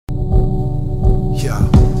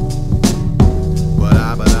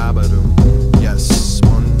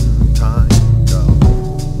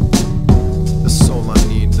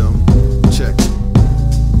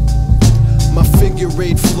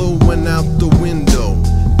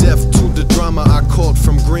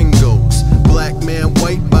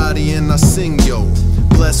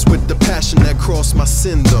blessed with the passion that crossed my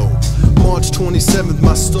sin though. March 27th,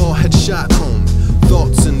 my star had shot home.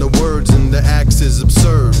 Thoughts and the words and the acts is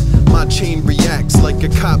absurd. My chain reacts like a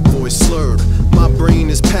cop voice slurred. My brain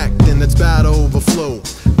is packed and it's about to overflow.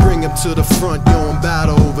 Bring him to the front, yo, I'm about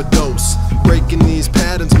to overdose. Breaking these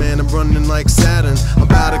patterns, man, I'm running like Saturn. I'm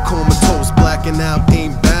about to comatose, blacking out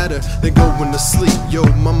ain't better than going to sleep. Yo,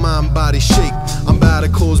 my mind body shake. I'm about to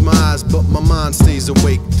close my eyes, but my mind stays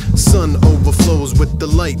awake. Sun overflows with the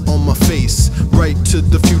light on my face. Right to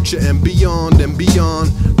the future and beyond and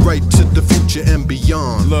beyond. Right to the future and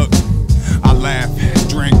beyond. Look, I laugh,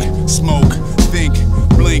 drink, smoke, think,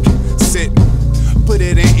 blink, sit. Put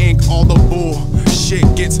it in ink, all the bullshit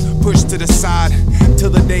gets pushed to the side till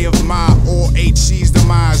the day of my or HC's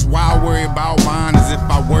demise. Why worry about mine as if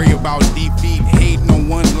I worry about defeat? Hating on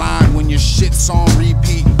one line when your shit's on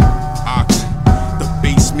repeat. Ox, the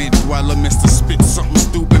basement dweller, Mr. Spit something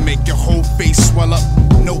stupid, make your whole face swell up.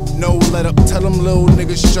 Nope, no, let up. Tell them little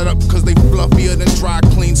niggas shut up, cause they fluffier than dry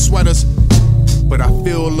clean sweaters. But I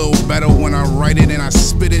feel a little better when I write it and I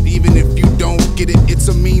spit it. Even if you don't get it, it's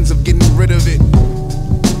a means of getting rid of it.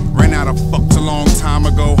 Ran out of fucks a long time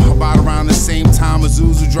ago, about around the same time as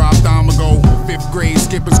Zuzu dropped I'ma go. 5th grade,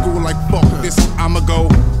 skipping school like fuck this, I'ma go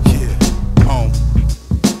home.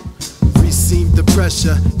 Receive the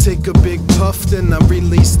pressure, take a big puff, then I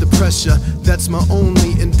release the pressure. That's my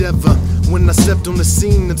only endeavor. When I stepped on the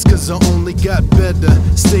scene, it's cause I only got better.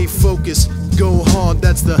 Stay focused, go hard,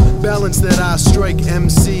 that's the balance that I strike.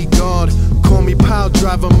 MC God, call me pile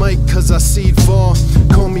driver Mike, cause I seed far.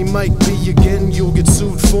 Call me Mike B again, you'll get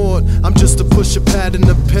sued for it. I'm just a pusher pad in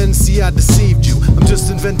a pen, see I deceived you. I'm just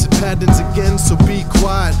inventing patterns again, so be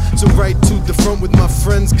quiet. So right to the front with my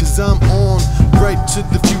friends, cause I'm on. Right to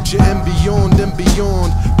the future and beyond and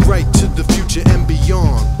beyond. Right to the future and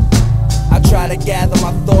beyond. I try to gather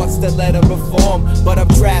my thoughts to let them reform, but I'm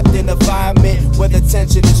trapped in an environment where the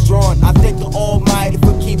tension is drawn. I thank the Almighty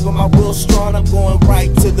for keeping my will strong. I'm going right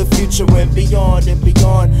to the future and beyond and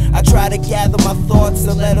beyond. I try to gather my thoughts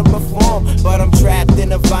to let them reform, but I'm trapped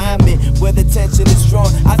in an environment where the tension is drawn.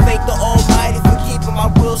 I thank the Almighty for keeping my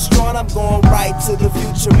will strong. I'm going right to the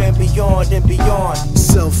future and beyond and beyond.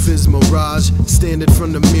 Self is mirage, stand in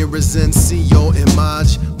front of mirrors and see your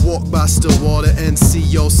image. Walk by still water and see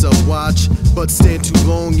yourself watch. But stand too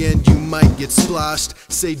long and you might get splashed.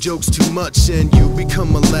 Say jokes too much and you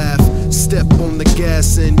become a laugh. Step on the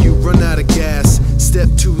gas and you run out of gas. Step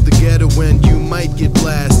to the ghetto and you might get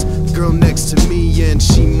blast. Girl next to me and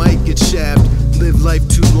she might get shaft. Live life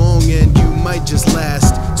too long and you might just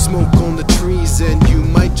last. Smoke on the trees and you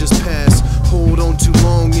might just pass. Hold on too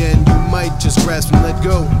long and you might just grasp and let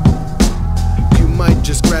go. You might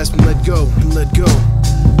just grasp and let go and let go.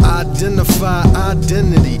 Identify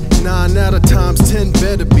identity, 9 out of times 10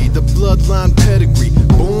 better be the bloodline pedigree.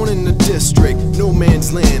 Born in the district, no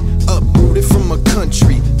man's land. Uprooted from a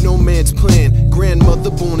country, no man's plan. Grandmother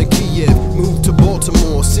born in Kiev, moved to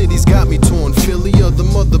Baltimore. City's got me torn, Philly of the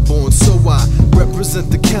motherborn. So I represent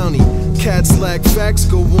the county. Cats lack facts,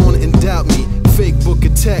 go on and doubt me. Fake book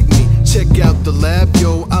attack me, check out the lab,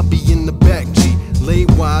 yo, I'll be in the back, G. Lay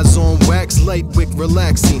wise on wax, light wick,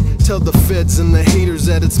 relaxing. Tell the feds and the haters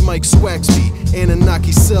that it's Mike Swaxby.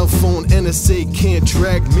 Anunnaki cell phone, NSA can't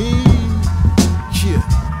track me. Yeah,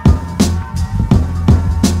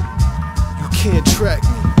 you can't track me.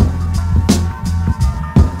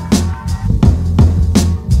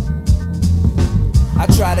 I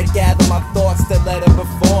try to gather my thoughts to let them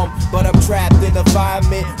perform, but I'm trapped in an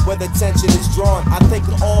environment where the tension is drawn. I thank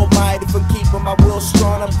the Almighty for keeping my will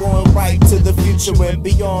strong. I'm going right to the future and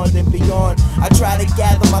beyond and beyond. I try to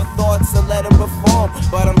gather my thoughts to let them perform,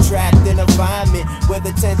 but I'm trapped in an environment where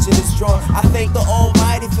the tension is drawn. I thank the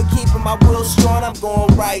Almighty for keeping my will strong. I'm going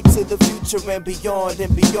right to the future and beyond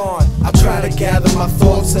and beyond. I try to gather my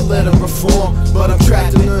thoughts and let them perform, but I'm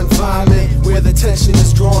trapped in an environment where the tension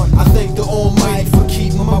is drawn. I thank the Almighty for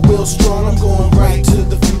keeping my will strong. I'm going right to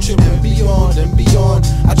the future and beyond and beyond.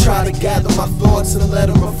 I try to gather my thoughts and let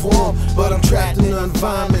them perform, but I'm trapped in an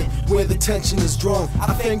environment where the tension is drawn.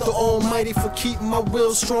 I thank the Almighty for keeping my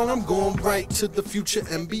will strong. I'm going right to the future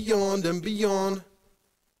and beyond and beyond.